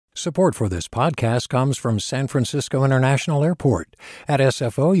Support for this podcast comes from San Francisco International Airport. At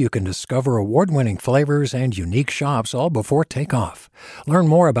SFO, you can discover award-winning flavors and unique shops all before takeoff. Learn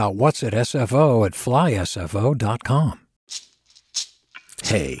more about what's at SFO at flysfo.com.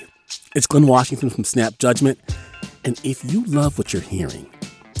 Hey, it's Glenn Washington from Snap Judgment. And if you love what you're hearing,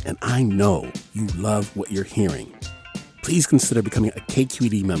 and I know you love what you're hearing, please consider becoming a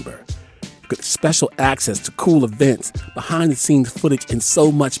KQED member. Get special access to cool events, behind-the-scenes footage, and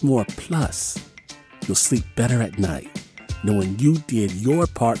so much more. Plus, you'll sleep better at night knowing you did your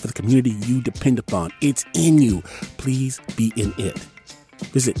part for the community you depend upon. It's in you. Please be in it.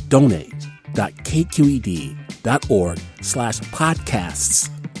 Visit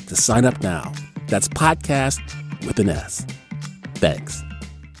donate.kqed.org/podcasts to sign up now. That's podcast with an S. Thanks.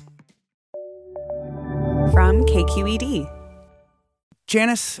 From KQED.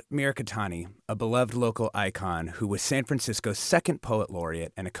 Janice Mirikitani, a beloved local icon who was San Francisco's second poet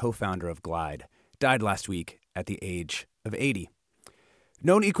laureate and a co-founder of Glide, died last week at the age of 80.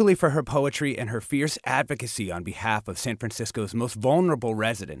 Known equally for her poetry and her fierce advocacy on behalf of San Francisco's most vulnerable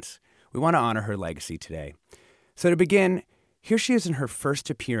residents, we want to honor her legacy today. So to begin, here she is in her first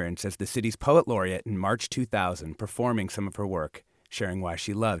appearance as the city's poet laureate in March 2000, performing some of her work, sharing why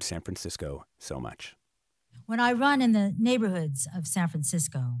she loved San Francisco so much. When I run in the neighborhoods of San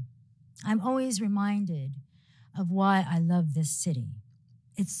Francisco, I'm always reminded of why I love this city.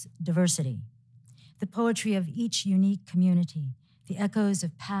 Its diversity, the poetry of each unique community, the echoes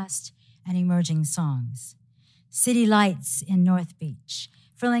of past and emerging songs. City lights in North Beach,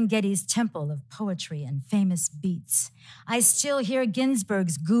 Ferlinghetti's temple of poetry and famous beats. I still hear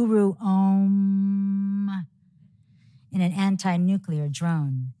Ginsberg's guru Om in an anti-nuclear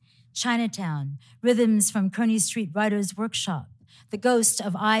drone. Chinatown, rhythms from Kearney Street Writers' Workshop, the ghost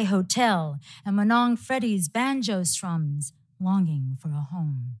of I Hotel, and Manong Freddy's banjo strums, longing for a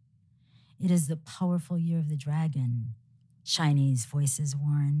home. It is the powerful year of the dragon, Chinese voices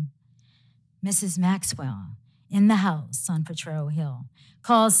warn. Mrs. Maxwell, in the house on Potrero Hill,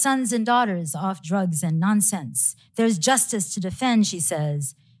 calls sons and daughters off drugs and nonsense. There's justice to defend, she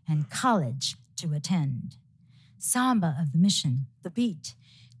says, and college to attend. Samba of the mission, the beat,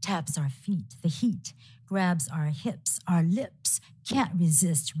 taps our feet, the heat grabs our hips, our lips can't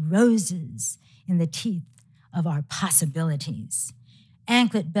resist roses in the teeth of our possibilities.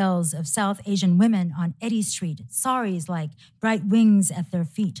 Anklet bells of South Asian women on Eddy Street, saris like bright wings at their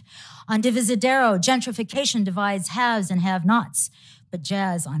feet. On Divisadero, gentrification divides haves and have-nots, but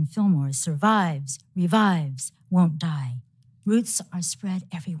jazz on Fillmore survives, revives, won't die. Roots are spread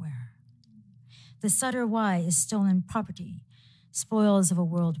everywhere. The Sutter Y is stolen property, spoils of a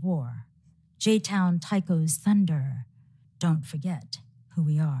world war. J-Town Tycho's thunder. Don't forget who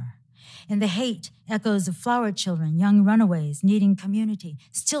we are. In the hate, echoes of flower children, young runaways needing community.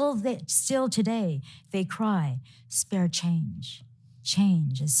 Still today, they cry, spare change.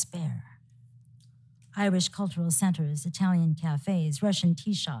 Change is spare. Irish cultural centers, Italian cafes, Russian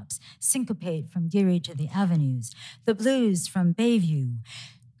tea shops, syncopate from Geary to the avenues. The blues from Bayview.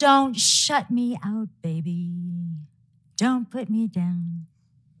 Don't shut me out, baby. Don't put me down.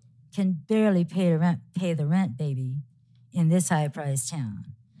 Can barely pay the rent, baby, in this high-priced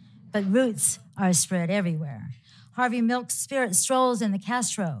town. But roots are spread everywhere. Harvey Milk's spirit strolls in the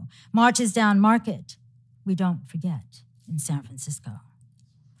Castro, marches down Market. We don't forget in San Francisco.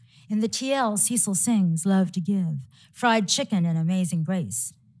 In the TL, Cecil sings Love to Give, fried chicken and amazing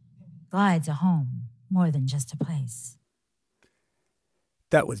grace. Glide's a home, more than just a place.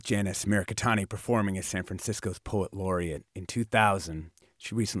 That was Janice Mirikitani performing as San Francisco's poet laureate in 2000.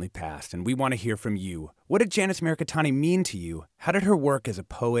 She recently passed, and we want to hear from you. What did Janice Mirikitani mean to you? How did her work as a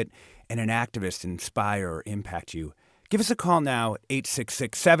poet and an activist inspire or impact you? Give us a call now at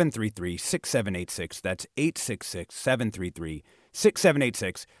 866-733-6786. That's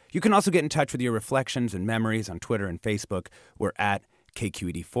 866-733-6786. You can also get in touch with your reflections and memories on Twitter and Facebook. We're at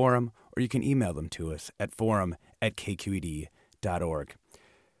KQED Forum, or you can email them to us at forum@kqed.org.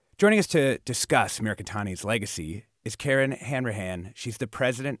 Joining us to discuss Mirikitani's legacy is Karen Hanrahan. She's the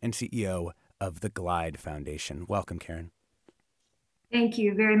president and CEO of the Glide Foundation. Welcome, Karen. Thank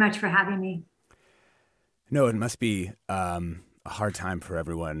you very much for having me. No, it must be a hard time for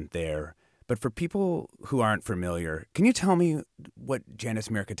everyone there. But for people who aren't familiar, can you tell me what Janice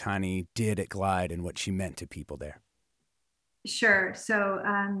Mirikitani did at Glide and what she meant to people there? Sure. So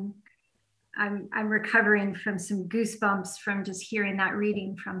I'm recovering from some goosebumps from just hearing that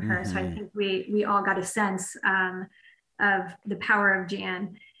reading from her. Mm-hmm. So I think we all got a sense of the power of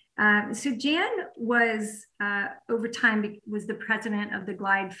Jan. So Jan was, over time, was the president of the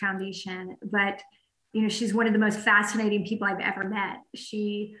Glide Foundation, but she's one of the most fascinating people I've ever met.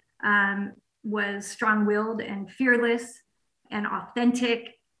 She was strong-willed and fearless and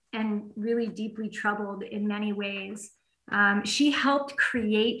authentic and really deeply troubled in many ways. She helped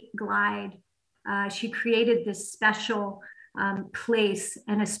create Glide. She created this special place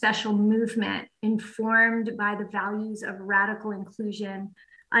and a special movement informed by the values of radical inclusion,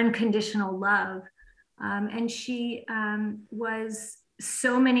 unconditional love. And she was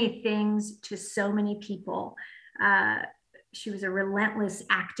so many things to so many people. She was a relentless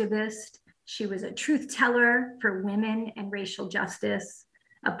activist. She was a truth teller for women and racial justice,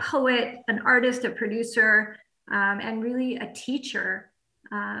 a poet, an artist, a producer, and really a teacher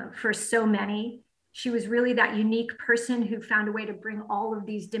for so many. She was really that unique person who found a way to bring all of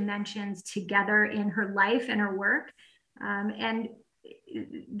these dimensions together in her life and her work. And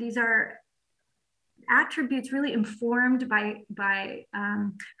these are attributes really informed by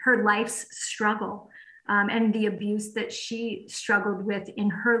her life's struggle and the abuse that she struggled with in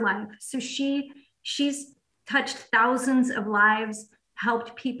her life. So she's touched thousands of lives,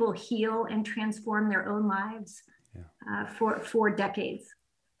 helped people heal and transform their own lives for decades.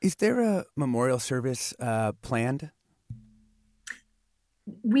 Is there a memorial service planned?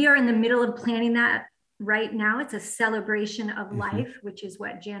 We are in the middle of planning that right now. It's a celebration of life, which is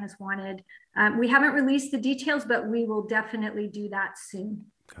what Janice wanted. We haven't released the details, but we will definitely do that soon.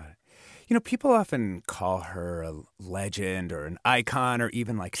 Got it. You know, people often call her a legend or an icon or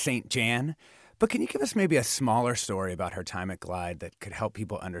even like Saint Jan. But can you give us maybe a smaller story about her time at Glide that could help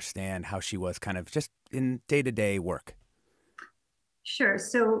people understand how she was kind of just in day-to-day work? Sure.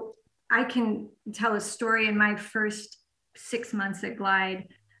 So I can tell a story. In my first 6 months at Glide,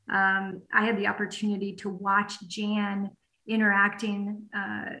 I had the opportunity to watch Jan interacting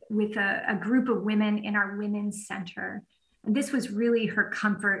with a group of women in our women's center. And this was really her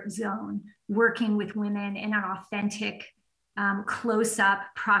comfort zone, working with women in an authentic, close-up,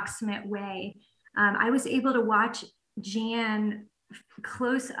 proximate way. I was able to watch Jan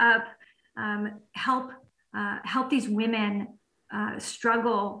close up, help these women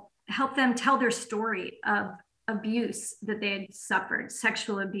struggle, help them tell their story of abuse that they had suffered,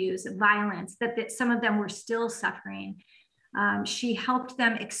 sexual abuse, violence, that some of them were still suffering. She helped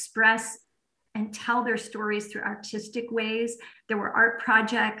them express and tell their stories through artistic ways. There were art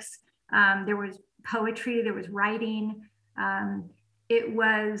projects, there was poetry, there was writing. It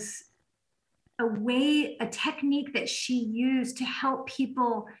was a technique that she used to help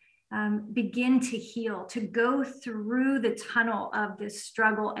people begin to heal, to go through the tunnel of this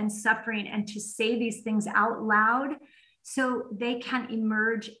struggle and suffering, and to say these things out loud so they can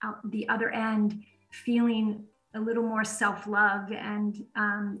emerge out the other end feeling a little more self-love and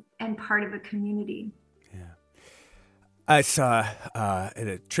part of a community. Yeah. I saw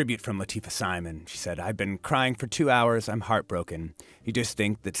a tribute from Latifah Simon. She said, "I've been crying for 2 hours. I'm heartbroken. You just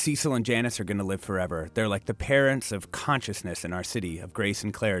think that Cecil and Janice are going to live forever. They're like the parents of consciousness in our city, of grace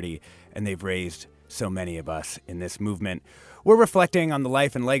and clarity, and they've raised so many of us in this movement." We're reflecting on the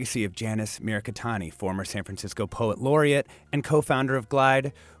life and legacy of Janice Mirikitani, former San Francisco Poet Laureate and co-founder of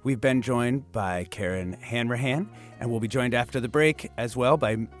Glide. We've been joined by Karen Hanrahan, and we'll be joined after the break as well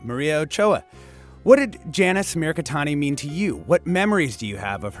by Maria Ochoa. What did Janice Mirikitani mean to you? What memories do you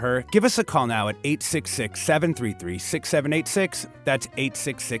have of her? Give us a call now at 866-733-6786. That's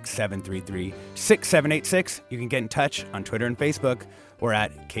 866-733-6786. You can get in touch on Twitter and Facebook or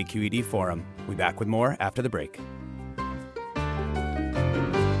at KQED Forum. We'll be back with more after the break.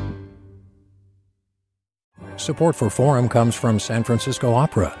 Support for Forum comes from San Francisco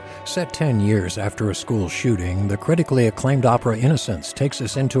Opera. Set 10 years after a school shooting, the critically acclaimed opera Innocence takes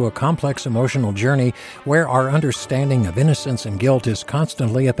us into a complex emotional journey where our understanding of innocence and guilt is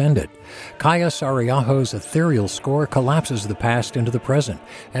constantly upended. Kaya Sariaho's ethereal score collapses the past into the present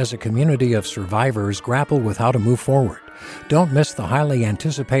as a community of survivors grapple with how to move forward. Don't miss the highly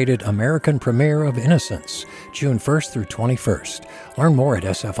anticipated American premiere of Innocence, June 1st through 21st. Learn more at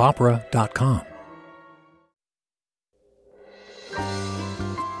sfopera.com.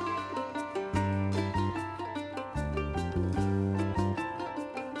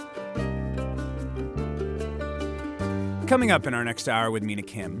 Coming up in our next hour with Mina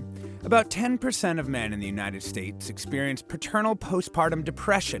Kim, about 10% of men in the United States experience paternal postpartum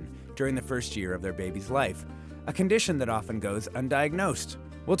depression during the first year of their baby's life, a condition that often goes undiagnosed.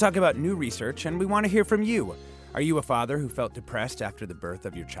 We'll talk about new research, and we want to hear from you. Are you a father who felt depressed after the birth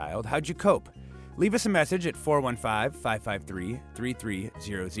of your child? How'd you cope? Leave us a message at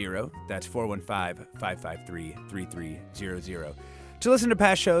 415-553-3300. That's 415-553-3300. To listen to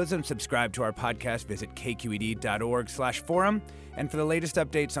past shows and subscribe to our podcast, visit kqed.org/forum. And for the latest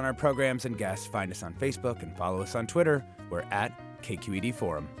updates on our programs and guests, find us on Facebook and follow us on Twitter. We're at KQED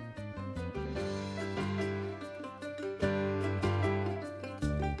Forum.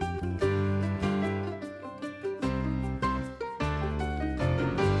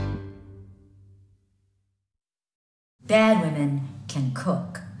 Bad women can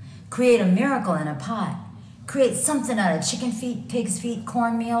cook, create a miracle in a pot, create something out of chicken feet, pig's feet,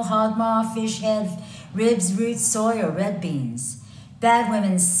 cornmeal, hog maw, fish head, ribs, roots, soy, or red beans. Bad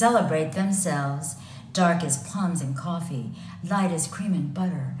women celebrate themselves. Dark as plums and coffee, light as cream and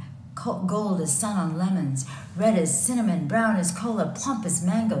butter, gold as sun on lemons, red as cinnamon, brown as cola, plump as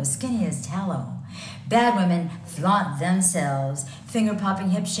mango, skinny as tallow. Bad women flaunt themselves, finger-popping,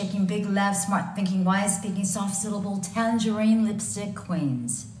 hip-shaking, big laugh, smart-thinking, wise-speaking, soft-syllable, tangerine lipstick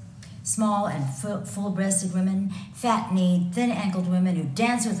queens. Small and full-breasted women, fat-kneed, thin-ankled women who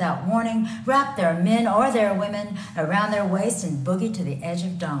dance without warning, wrap their men or their women around their waist and boogie to the edge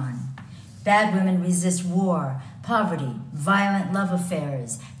of dawn. Bad women resist war, poverty, violent love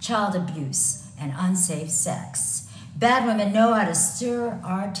affairs, child abuse, and unsafe sex. Bad women know how to stir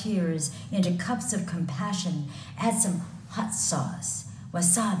our tears into cups of compassion, add some hot sauce,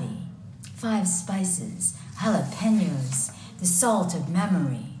 wasabi, 5 spices, jalapenos, the salt of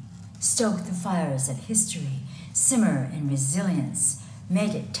memory. Stoke the fires of history, simmer in resilience,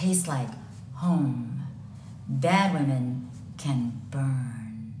 make it taste like home. Bad women can burn.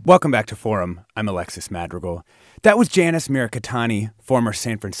 Welcome back to Forum. I'm Alexis Madrigal. That was Janice Mirikitani, former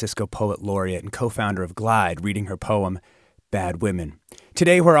San Francisco Poet Laureate and co-founder of Glide, reading her poem, Bad Women.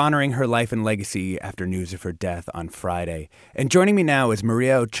 Today we're honoring her life and legacy after news of her death on Friday. And joining me now is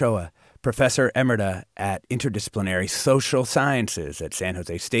Maria Ochoa, Professor Emerita at Interdisciplinary Social Sciences at San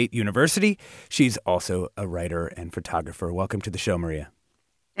Jose State University. She's also a writer and photographer. Welcome to the show, Maria.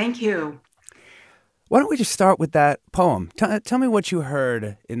 Thank you. Why don't we just start with that poem? Tell me what you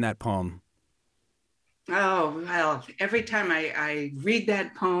heard in that poem. Oh, well, every time I read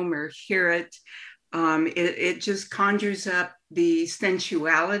that poem or hear it, it just conjures up the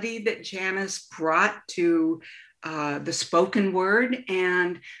sensuality that Janice brought to the spoken word,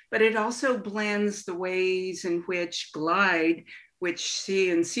 but it also blends the ways in which Glide, which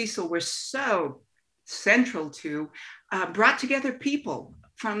she and Cecil were so central to, brought together people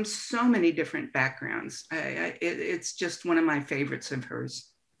from so many different backgrounds. It's just one of my favorites of hers.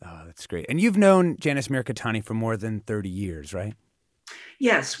 Oh, that's great. And you've known Janice Mirikitani for more than 30 years, right?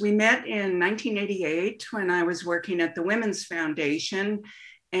 Yes, we met in 1988 when I was working at the Women's Foundation,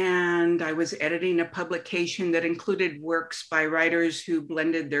 and I was editing a publication that included works by writers who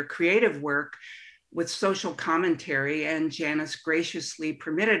blended their creative work with social commentary, and Janice graciously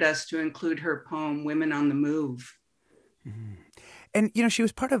permitted us to include her poem, Women on the Move. Mm-hmm. And, you know, she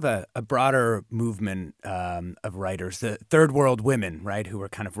was part of a broader movement of writers, the Third World Women, right, who were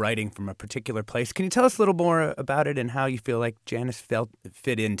kind of writing from a particular place. Can you tell us a little more about it and how you feel like Janice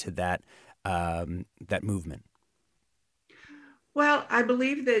fit into that movement? Well, I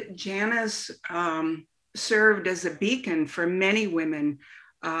believe that Janice served as a beacon for many women,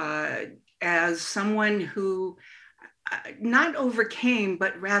 as someone who not overcame,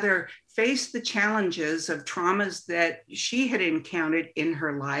 but rather faced the challenges of traumas that she had encountered in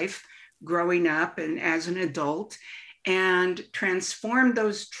her life growing up and as an adult, and transformed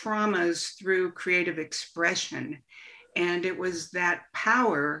those traumas through creative expression. And it was that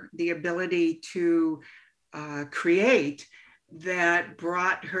power, the ability to create, that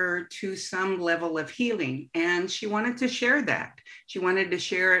brought her to some level of healing. And she wanted to share that. She wanted to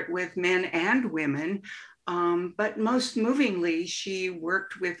share it with men and women. But most movingly, she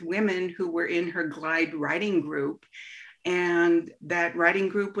worked with women who were in her Glide writing group. And that writing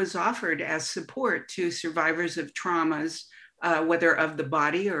group was offered as support to survivors of traumas, whether of the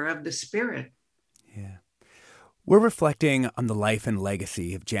body or of the spirit. Yeah. We're reflecting on the life and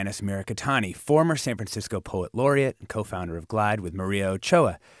legacy of Janice Mirikitani, former San Francisco Poet Laureate and co-founder of Glide, with Maria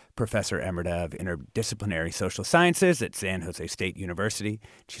Ochoa, Professor Emerita of Interdisciplinary Social Sciences at San Jose State University.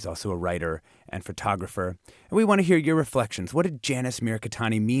 She's also a writer and photographer. And we want to hear your reflections. What did Janice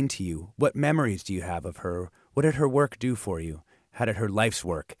Mirikitani mean to you? What memories do you have of her? What did her work do for you? How did her life's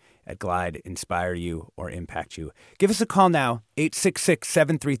work at Glide inspire you or impact you? Give us a call now,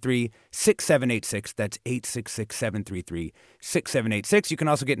 866-733-6786. That's 866-733-6786. You can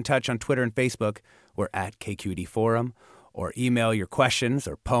also get in touch on Twitter and Facebook. We're at KQED Forum. Or email your questions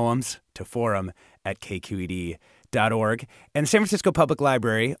or poems to forum@kqed.org. And the San Francisco Public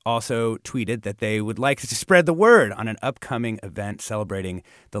Library also tweeted that they would like to spread the word on an upcoming event celebrating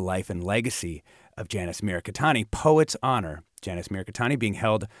the life and legacy of Janice Mirikitani, Poet's Honor. Janice Mirikitani being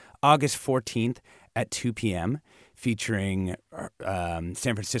held August 14th at 2 p.m., featuring San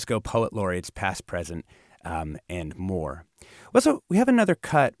Francisco Poet Laureates past, present, and more. Also, we have another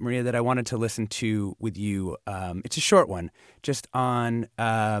cut, Maria, that I wanted to listen to with you. It's a short one, just on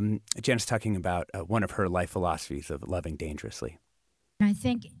Janice talking about one of her life philosophies of loving dangerously. I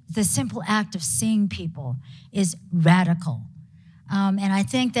think the simple act of seeing people is radical. And I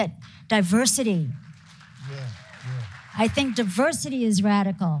think that diversity, I think diversity is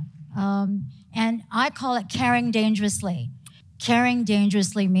radical. And I call it caring dangerously. Caring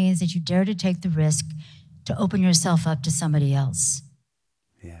dangerously means that you dare to take the risk to open yourself up to somebody else.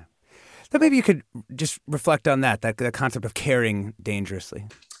 Yeah. So maybe you could just reflect on that the concept of caring dangerously.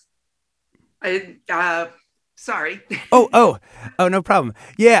 Sorry. Oh, no problem.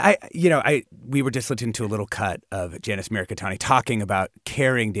 Yeah, we were just listening to a little cut of Janice Mirikitani talking about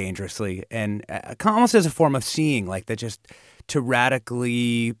caring dangerously, and almost as a form of seeing, like that, just to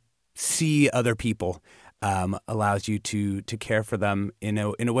radically see other people allows you to care for them in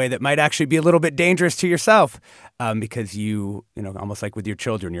a way that might actually be a little bit dangerous to yourself, because you almost like with your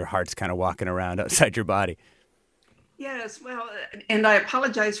children, your heart's kind of walking around outside your body. Yes, well, and I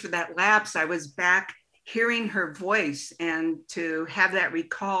apologize for that lapse. I was back hearing her voice, and to have that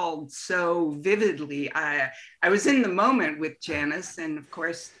recalled so vividly, I was in the moment with Janice, and of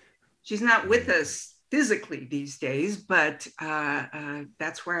course, she's not with us physically these days, but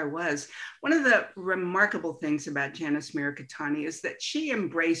that's where I was. One of the remarkable things about Janice Mirikitani is that she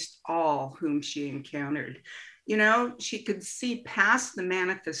embraced all whom she encountered. She could see past the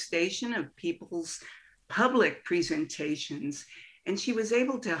manifestation of people's public presentations, and she was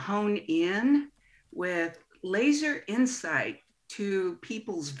able to hone in with laser insight to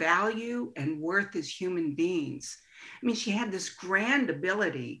people's value and worth as human beings. I mean, she had this grand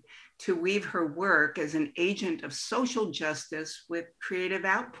ability to weave her work as an agent of social justice with creative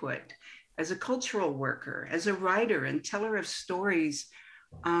output, as a cultural worker, as a writer and teller of stories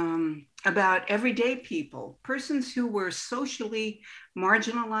about everyday people, persons who were socially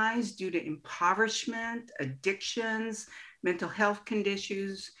marginalized due to impoverishment, addictions, mental health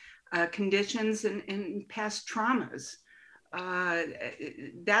conditions, and past traumas.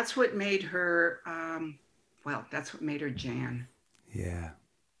 That's what made her, that's what made her Jan. Yeah.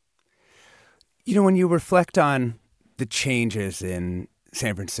 When you reflect on the changes in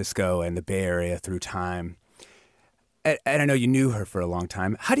San Francisco and the Bay Area through time, and I know you knew her for a long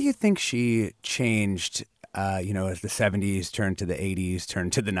time, how do you think she changed, as the 70s turned to the 80s,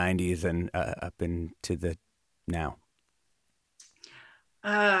 turned to the 90s, and up into the now?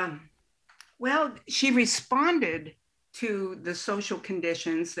 Well, she responded to the social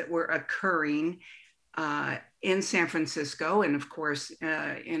conditions that were occurring in San Francisco, and of course,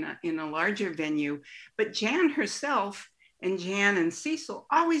 in a larger venue. But Jan herself and Jan and Cecil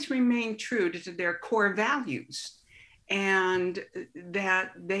always remained true to their core values, and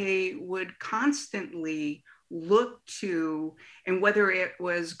that they would constantly look to, and whether it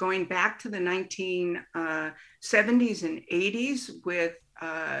was going back to the 1970s and 80s with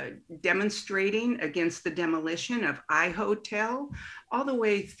demonstrating against the demolition of I Hotel, all the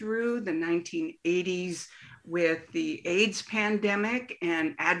way through the 1980s with the AIDS pandemic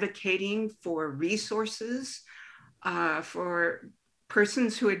and advocating for resources for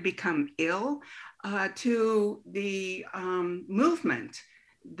persons who had become ill, to the movement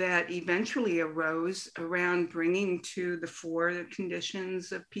that eventually arose around bringing to the fore the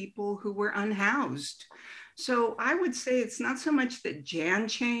conditions of people who were unhoused. So I would say it's not so much that Jan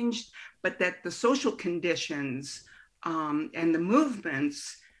changed, but that the social conditions and the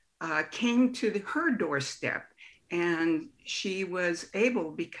movements came to her doorstep. And she was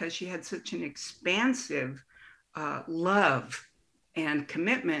able, because she had such an expansive love and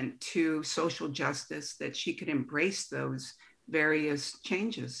commitment to social justice, that she could embrace those various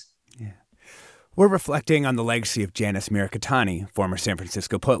changes. Yeah. We're reflecting on the legacy of Janice Mirikitani, former San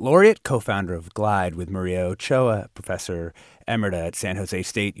Francisco Poet Laureate, co-founder of Glide with Maria Ochoa, professor emerita at San Jose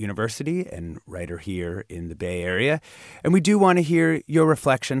State University and writer here in the Bay Area. And we do want to hear your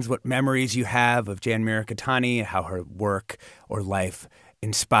reflections, what memories you have of Jan Mirikitani, how her work or life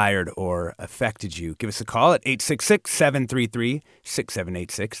inspired or affected you. Give us a call at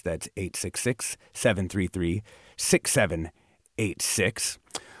 866-733-6786. That's 866-733-6786.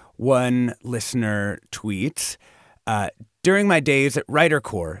 One listener tweets, during my days at Writer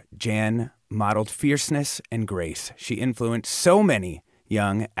Corps, Jan modeled fierceness and grace. She influenced so many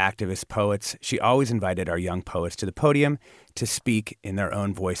young activist poets. She always invited our young poets to the podium to speak in their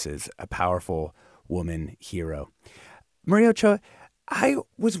own voices, a powerful woman hero. Maria Ochoa, I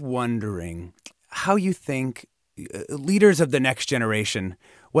was wondering how you think leaders of the next generation,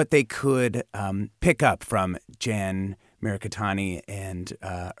 what they could pick up from Jan Mirikitani and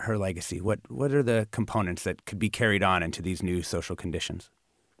her legacy. What are the components that could be carried on into these new social conditions?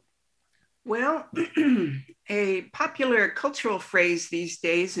 Well, a popular cultural phrase these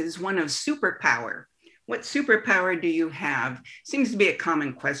days is one of superpower, what superpower do you have? Seems to be a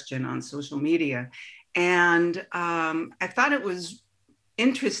common question on social media. And I thought it was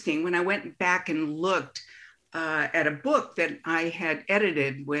interesting when I went back and looked at a book that I had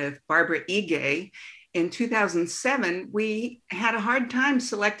edited with Barbara Ige. In 2007, we had a hard time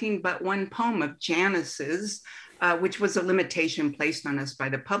selecting but one poem of Janice's, which was a limitation placed on us by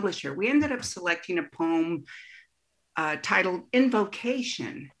the publisher. We ended up selecting a poem titled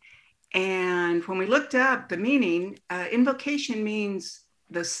Invocation. And when we looked up the meaning, invocation means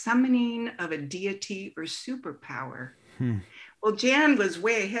the summoning of a deity or superpower. Well, Jan was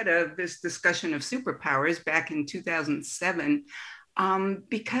way ahead of this discussion of superpowers back in 2007,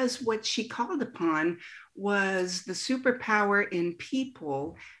 because what she called upon was the superpower in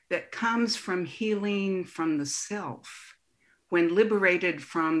people that comes from healing from the self when liberated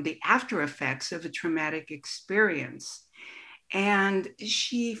from the after effects of a traumatic experience. And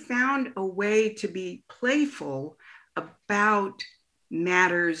she found a way to be playful about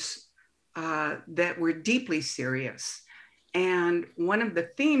matters that were deeply serious. And one of the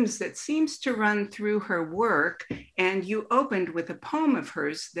themes that seems to run through her work, and you opened with a poem of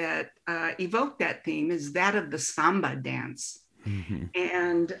hers that evoked that theme, is that of the samba dance. Mm-hmm.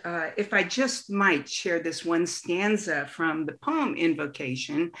 And if I just might share this one stanza from the poem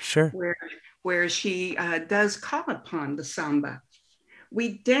Invocation, sure, where she does call upon the samba.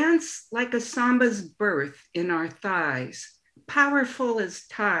 We dance like a samba's birth in our thighs, powerful as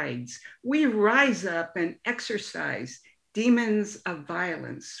tides. We rise up and exercise demons of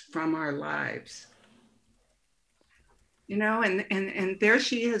violence from our lives. You know, and there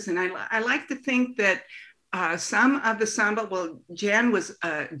she is. And I like to think that some of the samba, well, Jan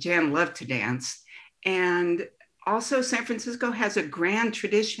loved to dance. And also San Francisco has a grand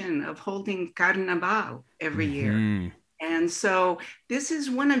tradition of holding carnaval every year. And so this is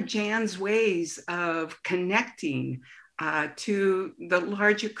one of Jan's ways of connecting to the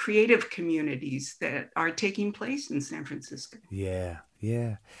larger creative communities that are taking place in San Francisco. Yeah.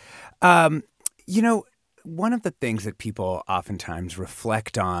 You know, one of the things that people oftentimes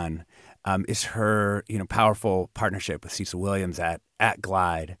reflect on is her, powerful partnership with Cecil Williams at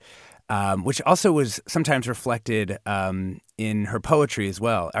Glide, which also was sometimes reflected in her poetry as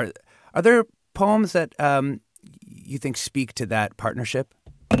well. Are there poems that you think speak to that partnership?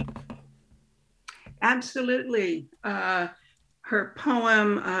 Absolutely. Her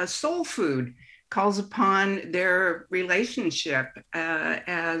poem, Soul Food, calls upon their relationship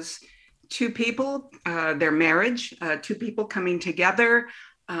as two people, their marriage, two people coming together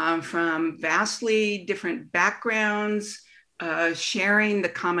from vastly different backgrounds, sharing the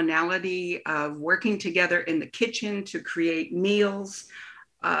commonality of working together in the kitchen to create meals.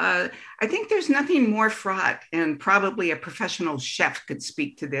 I think there's nothing more fraught, and probably a professional chef could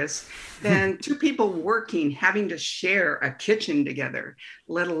speak to this, than two people working, having to share a kitchen together,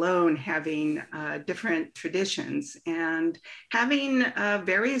 let alone having different traditions and having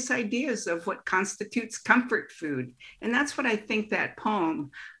various ideas of what constitutes comfort food. And that's what I think that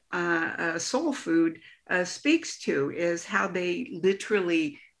poem, Soul Food, speaks to, is how they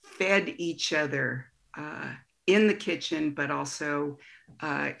literally fed each other in the kitchen, but also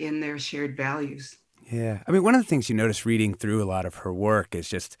in their shared values. Yeah. I mean, one of the things you notice reading through a lot of her work is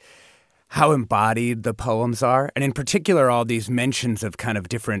just how embodied the poems are. And in particular, all these mentions of kind of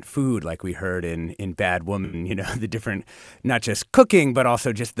different food, like we heard in Bad Woman, the different, not just cooking, but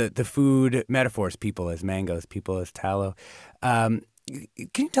also just the food metaphors, people as mangoes, people as tallow. Can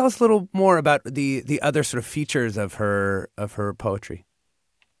you tell us a little more about the other sort of features of her poetry?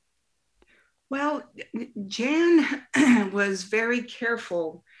 Well, Jan was very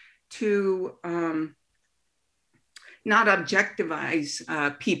careful to not objectivize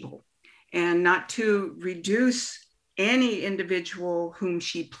people and not to reduce any individual whom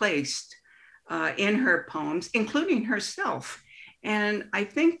she placed in her poems, including herself. And I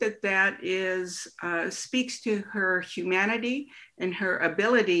think that is speaks to her humanity and her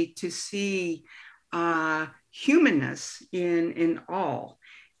ability to see humanness in all.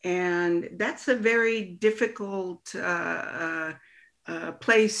 And that's a very difficult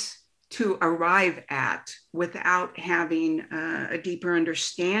place to arrive at without having a deeper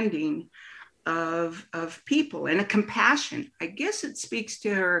understanding of people and a compassion. I guess it speaks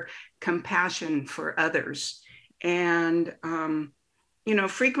to her compassion for others. And,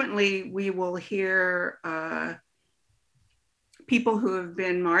 frequently we will hear people who have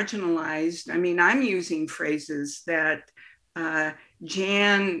been marginalized. I mean, I'm using phrases that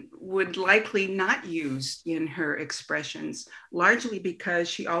Jan would likely not use in her expressions, largely because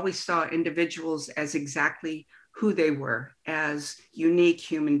she always saw individuals as exactly who they were, as unique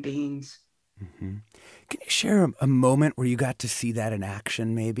human beings. Mm-hmm. Can you share a moment where you got to see that in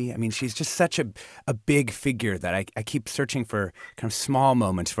action, maybe? I mean, she's just such a big figure that I keep searching for kind of small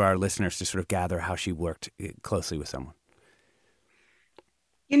moments for our listeners to sort of gather how she worked closely with someone.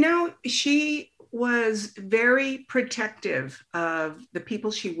 You know, she was very protective of the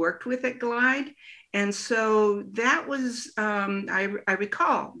people she worked with at Glide. And so that was, I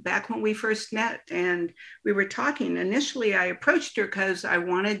recall back when we first met and we were talking, initially I approached her because I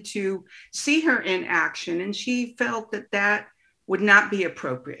wanted to see her in action, and she felt that that would not be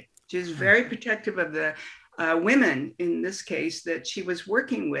appropriate. She was very protective of the women, in this case, that she was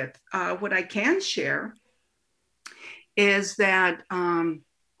working with. What I can share is that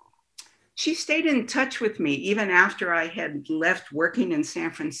she stayed in touch with me even after I had left working in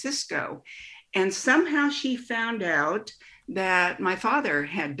San Francisco. And somehow she found out that my father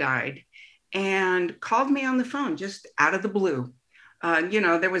had died and called me on the phone just out of the blue.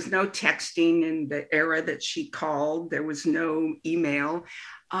 There was no texting in the era that she called. There was no email,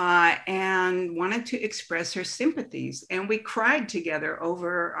 and wanted to express her sympathies. And we cried together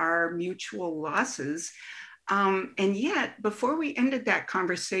over our mutual losses. And yet, before we ended that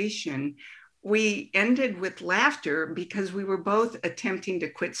conversation, we ended with laughter because we were both attempting to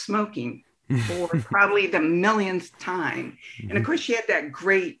quit smoking for probably the millionth time. And of course, she had that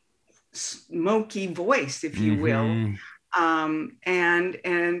great smoky voice, if you will.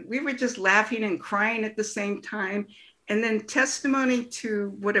 And we were just laughing and crying at the same time. And then testimony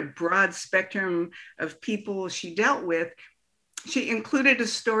to what a broad spectrum of people she dealt with. She included a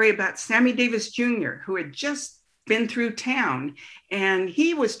story about Sammy Davis Jr., who had just been through town, and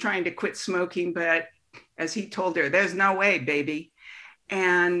he was trying to quit smoking, but as he told her, there's no way, baby.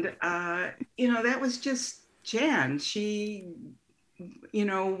 And, that was just Jan. She,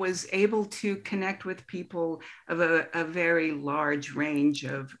 was able to connect with people of a very large range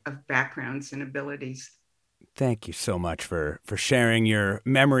of backgrounds and abilities. Thank you so much for sharing your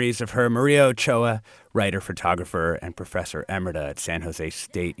memories of her. Maria Ochoa, writer, photographer, and professor emerita at San Jose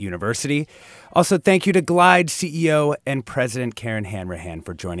State University. Also, thank you to Glide CEO and President Karen Hanrahan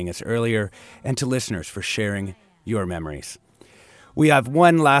for joining us earlier, and to listeners for sharing your memories. We have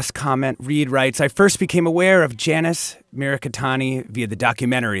one last comment. Reed writes, I first became aware of Janice Mirikitani via the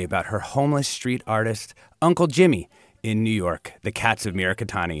documentary about her homeless street artist, Uncle Jimmy, in New York, The Cats of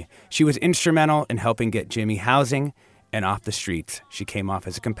Mirikitani. She was instrumental in helping get Jimmy housing and off the streets. She came off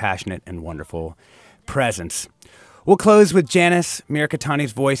as a compassionate and wonderful presence. We'll close with Janice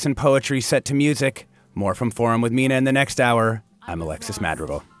Mirikitani's voice and poetry set to music. More from Forum with Mina in the next hour. I'm Alexis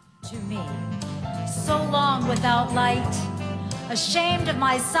Madrigal. To me, so long without light, ashamed of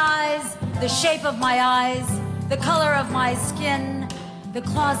my size, the shape of my eyes, the color of my skin, the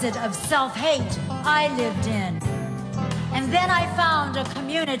closet of self-hate I lived in. And then I found a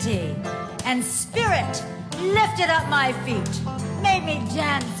community, and spirit lifted up my feet, made me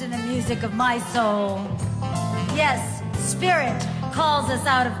dance in the music of my soul. Yes, spirit calls us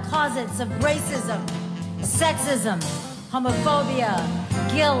out of closets of racism, sexism, homophobia,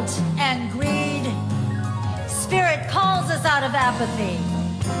 guilt, and greed. Spirit calls us out of apathy,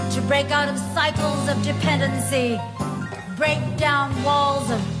 to break out of cycles of dependency, break down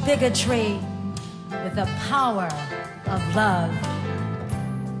walls of bigotry with the power of love.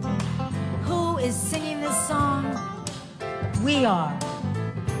 Who is singing this song? We are.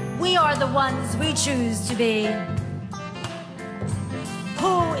 We are the ones we choose to be.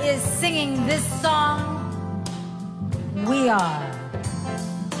 Who is singing this song? We are.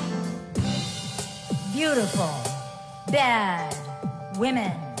 Beautiful, bad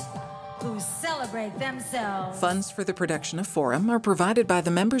women who celebrate themselves. Funds for the production of Forum are provided by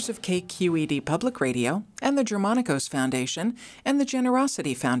the members of KQED Public Radio and the Germanicos Foundation and the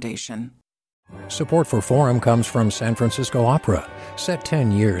Generosity Foundation. Support for Forum comes from San Francisco Opera. Set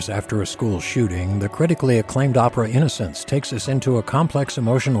 10 years after a school shooting, the critically acclaimed opera Innocence takes us into a complex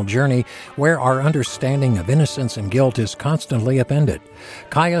emotional journey where our understanding of innocence and guilt is constantly upended.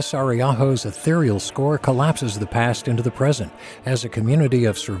 Kaya Sariaho's ethereal score collapses the past into the present as a community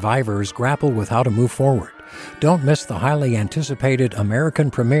of survivors grapple with how to move forward. Don't miss the highly anticipated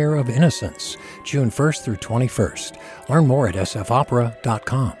American premiere of Innocence, June 1st through 21st. Learn more at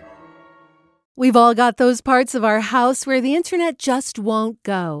sfopera.com. We've all got those parts of our house where the internet just won't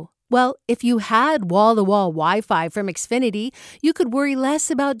go. Well, if you had wall-to-wall Wi-Fi from Xfinity, you could worry less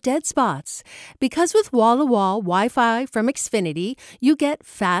about dead spots. Because with wall-to-wall Wi-Fi from Xfinity, you get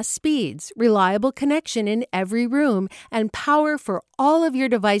fast speeds, reliable connection in every room, and power for all of your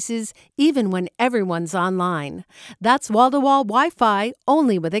devices, even when everyone's online. That's wall-to-wall Wi-Fi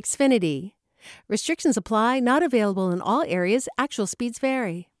only with Xfinity. Restrictions apply, not available in all areas. Actual speeds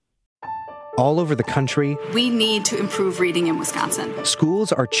vary. all over the country. We need to improve reading in Wisconsin.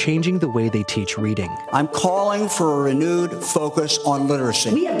 Schools are changing the way they teach reading. I'm calling for a renewed focus on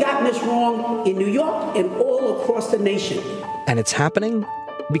literacy. We have gotten this wrong in New York and all across the nation. And it's happening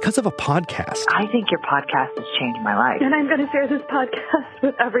because of a podcast. I think your podcast has changed my life. And I'm going to share this podcast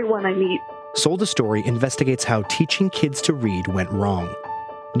with everyone I meet. Sold a Story investigates how teaching kids to read went wrong.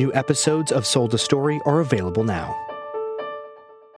 New episodes of Sold a Story are available now.